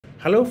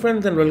Hello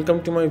friends and welcome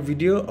to my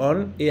video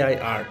on AI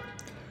art.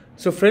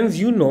 So friends,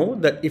 you know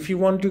that if you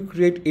want to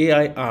create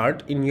AI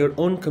art in your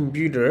own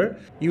computer,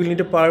 you will need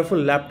a powerful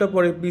laptop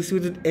or a PC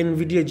with an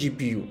NVIDIA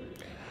GPU.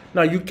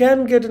 Now you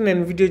can get an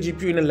NVIDIA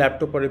GPU in a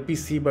laptop or a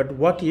PC, but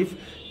what if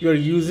you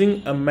are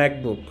using a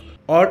MacBook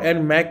or a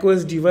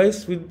macOS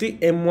device with the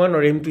M1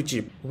 or M2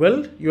 chip?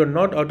 Well, you are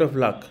not out of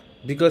luck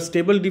because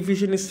Stable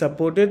Diffusion is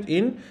supported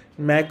in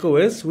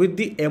macOS with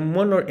the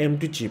M1 or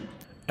M2 chip.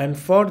 And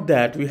for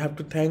that, we have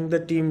to thank the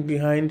team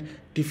behind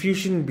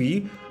Diffusion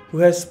B, who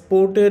has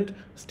ported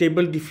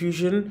Stable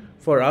Diffusion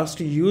for us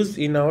to use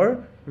in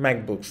our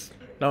MacBooks.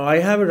 Now, I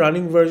have a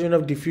running version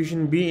of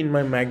Diffusion B in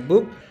my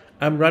MacBook.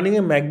 I'm running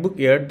a MacBook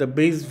Air, the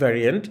base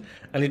variant,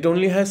 and it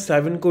only has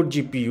 7-core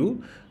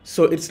GPU.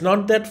 So it's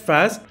not that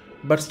fast,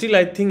 but still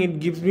I think it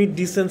gives me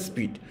decent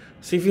speed.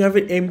 So if you have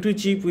an M2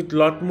 chip with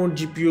lot more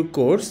GPU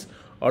cores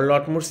or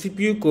lot more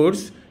CPU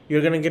cores,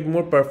 you're gonna get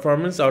more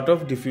performance out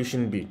of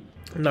Diffusion B.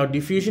 Now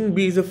Diffusion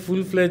B is a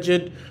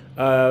full-fledged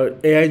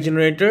AI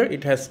generator.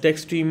 It has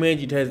text to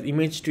image, it has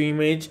image to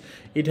image,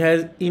 it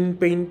has in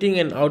painting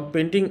and out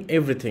painting,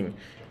 everything.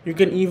 You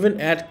can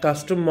even add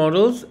custom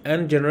models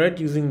and generate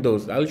using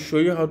those. I'll show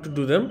you how to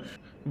do them,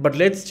 but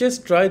let's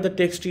just try the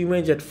text to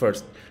image at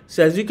first.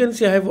 So as you can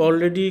see, I have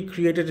already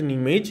created an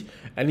image,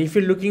 and if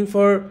you're looking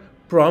for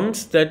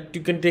prompts that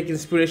you can take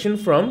inspiration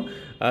from,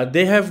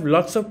 they have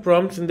lots of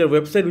prompts in their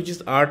website, which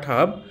is Art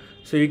Hub.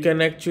 So you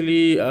can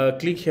actually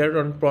click here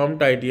on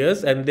prompt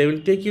ideas and they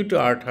will take you to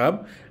Art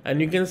Hub, and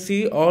you can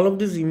see all of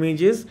these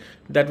images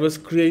that was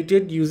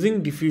created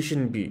using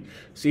Diffusion B.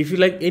 So if you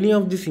like any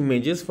of these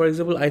images, for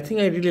example, I think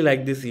I really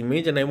like this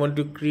image and I want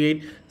to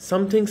create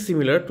something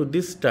similar to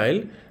this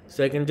style,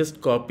 so I can just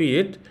copy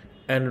it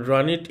and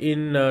run it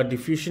in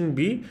Diffusion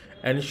B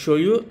and show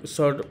you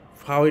sort of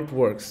how it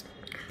works.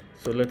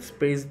 So let's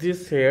paste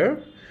this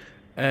here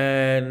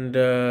and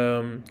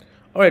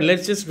alright,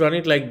 let's just run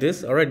it like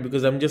this. Alright,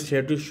 because I'm just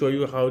here to show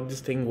you how this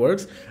thing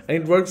works, and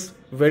it works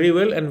very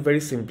well and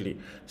very simply.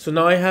 So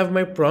now I have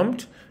my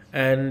prompt,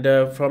 and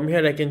from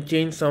here I can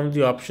change some of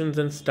the options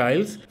and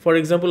styles. For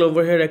example,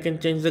 over here I can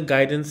change the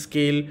guidance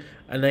scale,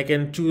 and I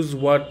can choose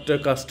what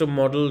custom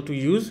model to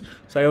use.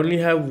 So I only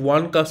have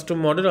one custom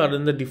model other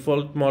than the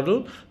default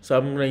model, so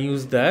I'm going to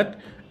use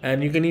that.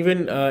 And you can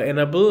even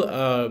enable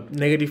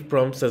negative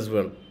prompts as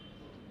well.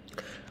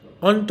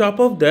 On top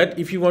of that,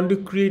 if you want to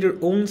create your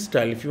own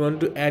style, if you want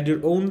to add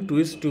your own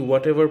twist to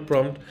whatever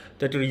prompt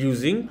that you're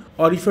using,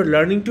 or if you're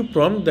learning to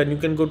prompt, then you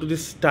can go to the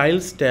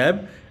styles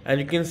tab and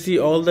you can see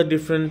all the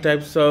different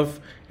types of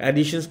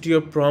additions to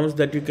your prompts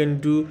that you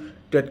can do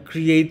that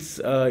creates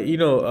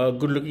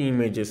good looking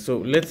images. So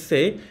let's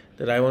say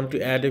that I want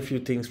to add a few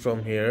things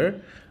from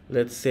here.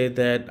 Let's say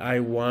that I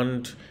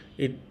want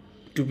it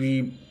to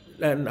be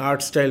an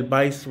art style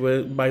by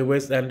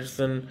Wes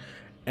Anderson,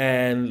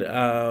 and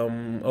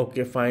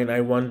okay, fine,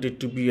 I want it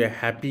to be a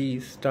happy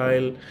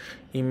style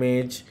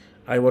image.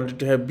 I want it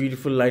to have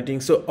beautiful lighting.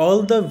 So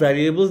all the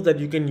variables that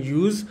you can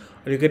use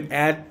or you can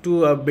add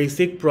to a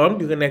basic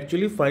prompt, you can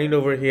actually find it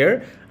over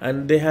here,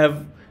 and they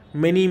have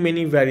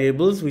many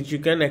variables which you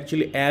can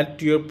actually add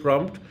to your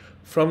prompt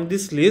from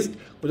this list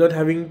without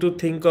having to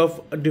think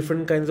of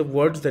different kinds of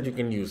words that you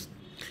can use.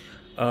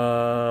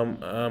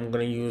 I'm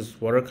gonna use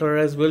watercolor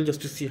as well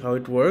just to see how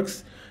it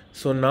works.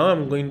 So now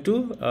I'm going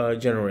to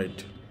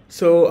generate.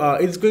 So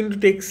it's going to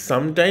take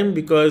some time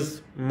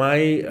because my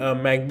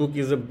MacBook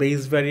is a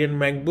base variant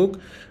MacBook.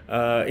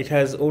 It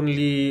has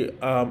only 8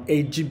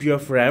 GB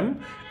of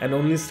RAM and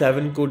only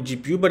 7-core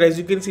GPU, but as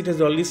you can see, it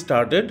has already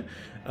started.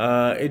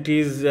 It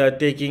is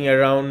taking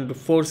around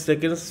 4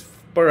 seconds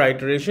per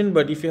iteration.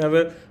 But if you have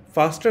a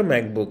faster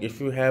MacBook,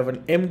 if you have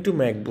an M2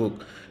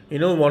 MacBook, you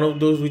know, one of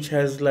those which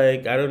has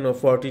like, I don't know,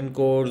 14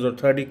 cores or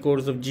 30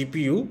 cores of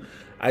GPU,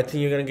 I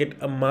think you're gonna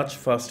get a much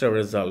faster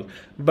result.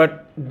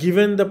 But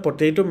given the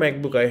potato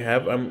MacBook I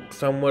have, I'm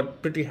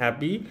somewhat pretty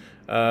happy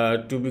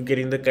to be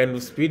getting the kind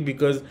of speed,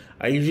 because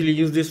I usually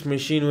use this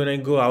machine when I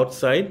go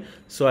outside,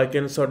 so I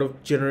can sort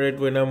of generate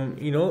when I'm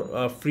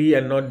free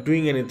and not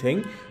doing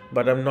anything,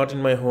 but I'm not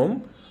in my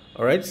home.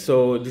 Alright,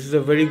 so this is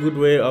a very good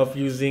way of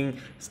using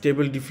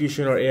Stable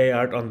Diffusion or AI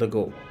art on the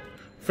go.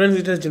 Friends,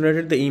 it has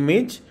generated the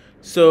image.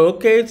 So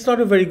okay, it's not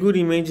a very good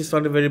image, it's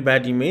not a very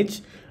bad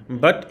image,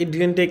 but it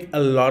didn't take a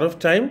lot of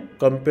time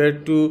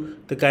compared to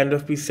the kind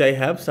of PC I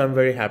have, so I'm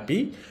very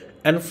happy.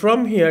 And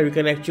from here you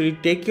can actually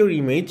take your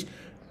image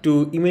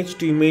to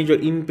image or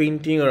in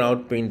painting or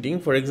out painting.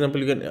 For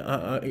example, you can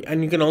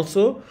and you can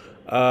also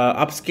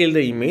upscale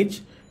the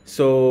image.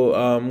 So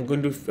I'm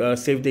going to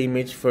save the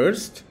image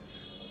first,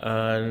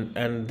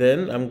 and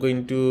then I'm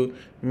going to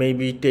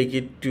maybe take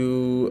it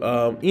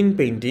to in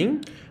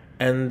painting,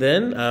 and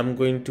then I'm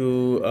going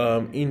to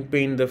in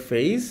paint the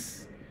face.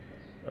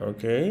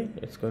 Okay,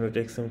 it's going to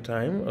take some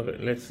time. Okay,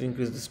 let's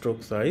increase the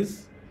stroke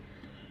size,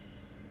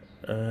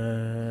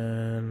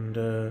 and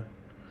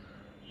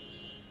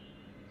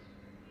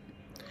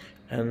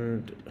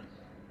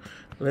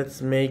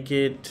let's make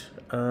it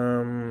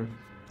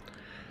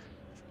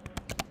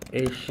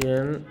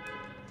Asian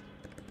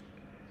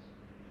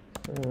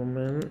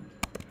woman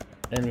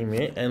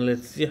anime, and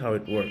let's see how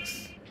it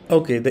works.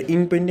 Okay, the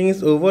inpainting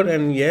is over,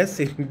 and yes,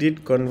 it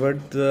did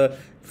convert the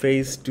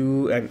face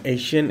to an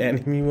Asian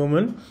anime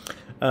woman.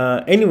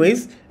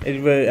 Anyways,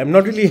 I'm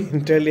not really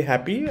entirely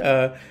happy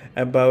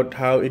about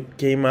how it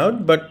came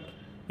out, but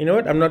you know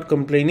what, I'm not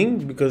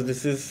complaining because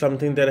this is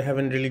something that I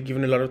haven't really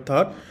given a lot of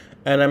thought,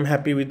 and I'm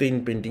happy with the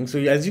inpainting. So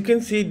as you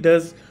can see, it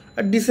does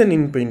a decent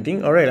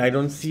inpainting. All right, I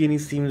don't see any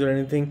seams or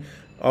anything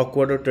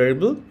awkward or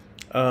terrible.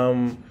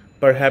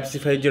 Perhaps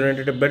if I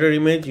generated a better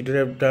image, it would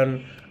have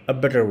done a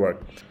better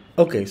work.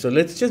 Okay, so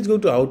let's just go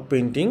to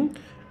outpainting,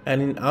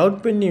 and in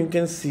outpainting you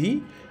can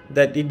see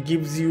that it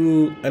gives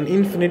you an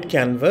infinite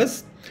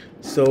canvas.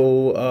 So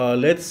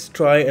let's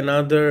try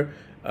another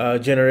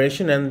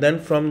generation, and then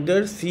from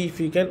there see if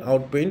we can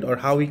outpaint or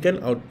how we can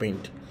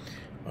outpaint.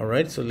 All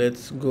right, so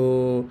let's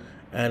go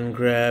and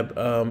grab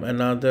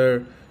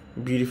another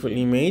beautiful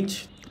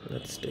image.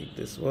 Let's take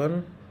this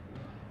one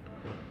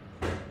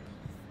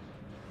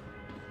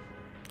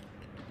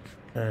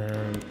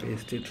and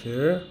paste it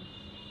here.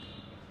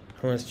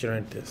 Let's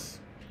generate this.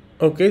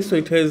 Okay, so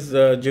it has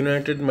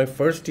generated my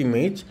first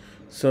image.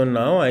 So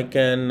now I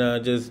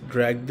can just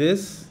drag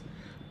this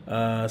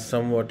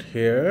somewhat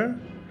here.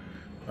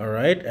 All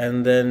right,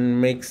 and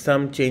then make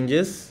some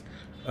changes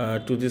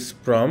to this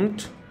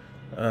prompt,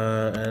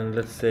 and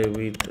let's say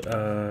with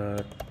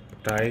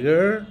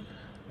tiger,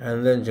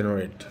 and then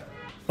generate.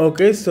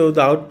 Okay, so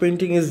the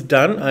outpainting is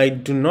done. I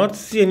do not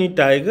see any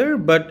tiger,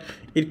 but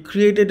it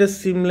created a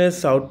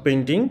seamless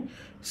outpainting.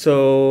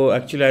 So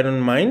actually I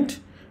don't mind.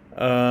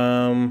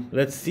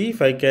 Let's see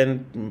if I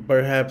can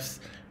perhaps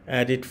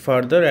add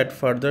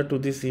further to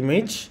this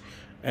image,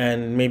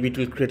 and maybe it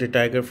will create a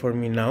tiger for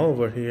me now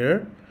over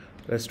here.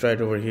 Let's try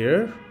it over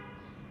here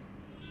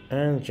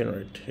and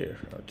generate here.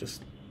 I'll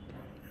just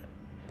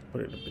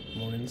put it a bit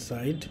more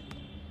inside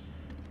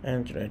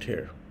and generate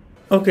here.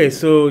 Okay,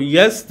 so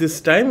yes, this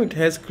time it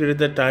has created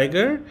the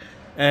tiger,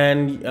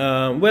 and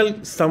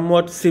well,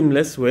 somewhat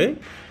seamless way.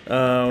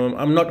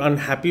 I'm not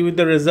unhappy with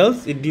the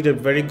results. It did a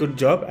very good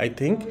job, I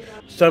think.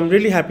 So I'm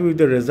really happy with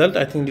the result.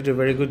 I think it did a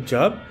very good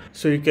job.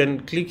 So you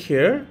can click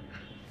here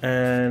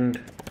and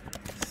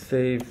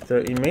save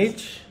the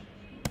image,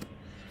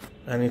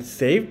 and it's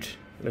saved.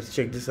 Let's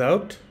check this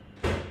out.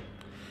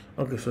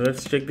 Okay, so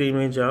let's check the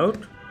image out,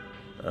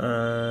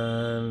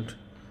 and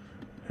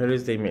here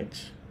is the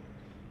image.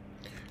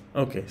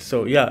 Okay,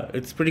 so yeah,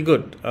 it's pretty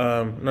good,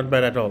 not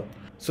bad at all.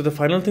 So the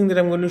final thing that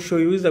I'm going to show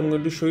you is I'm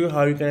going to show you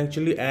how you can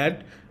actually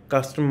add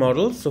custom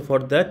models. So for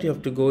that you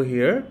have to go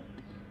here,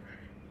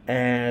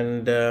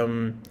 and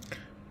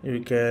you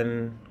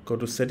can go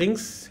to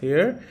settings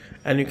here,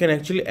 and you can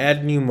actually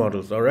add new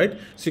models. All right,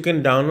 so you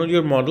can download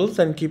your models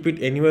and keep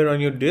it anywhere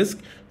on your disk.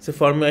 So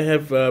for me, I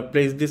have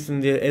placed this in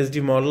the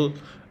SD model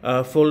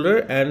folder,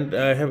 and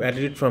I have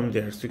added it from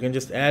there. So you can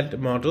just add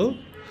model,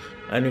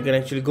 and you can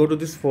actually go to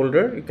this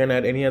folder. You can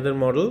add any other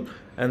model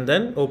and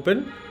then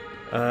open,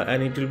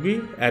 and it will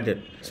be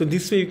added. So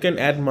this way you can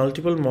add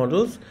multiple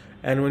models,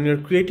 and when you're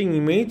creating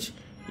image,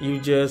 you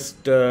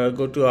just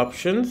go to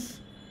options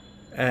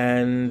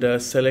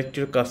and select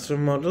your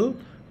custom model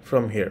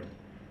from here.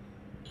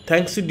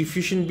 Thanks to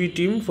Diffusion B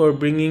team for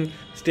bringing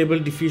stable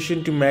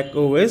diffusion to Mac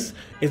OS.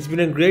 It's been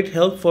a great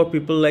help for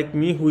people like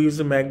me who use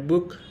a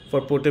MacBook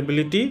for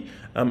portability.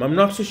 I'm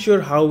not so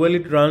sure how well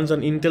it runs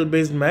on Intel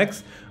based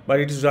Macs, but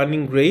it is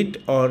running great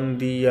on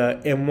the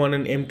M1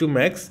 and M2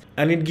 Macs,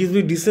 and it gives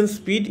me decent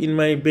speed in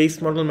my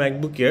base model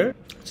MacBook Air.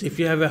 So if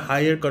you have a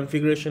higher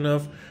configuration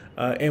of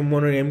M1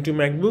 or M2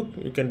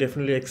 MacBook, you can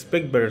definitely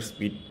expect better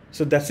speed.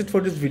 So that's it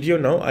for this video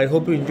now. I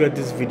hope you enjoyed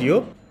this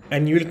video,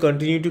 and you will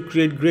continue to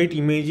create great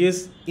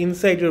images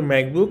inside your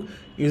MacBook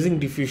using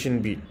Diffusion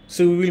B.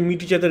 So we will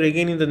meet each other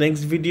again in the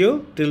next video.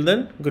 Till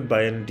then,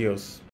 goodbye and adios.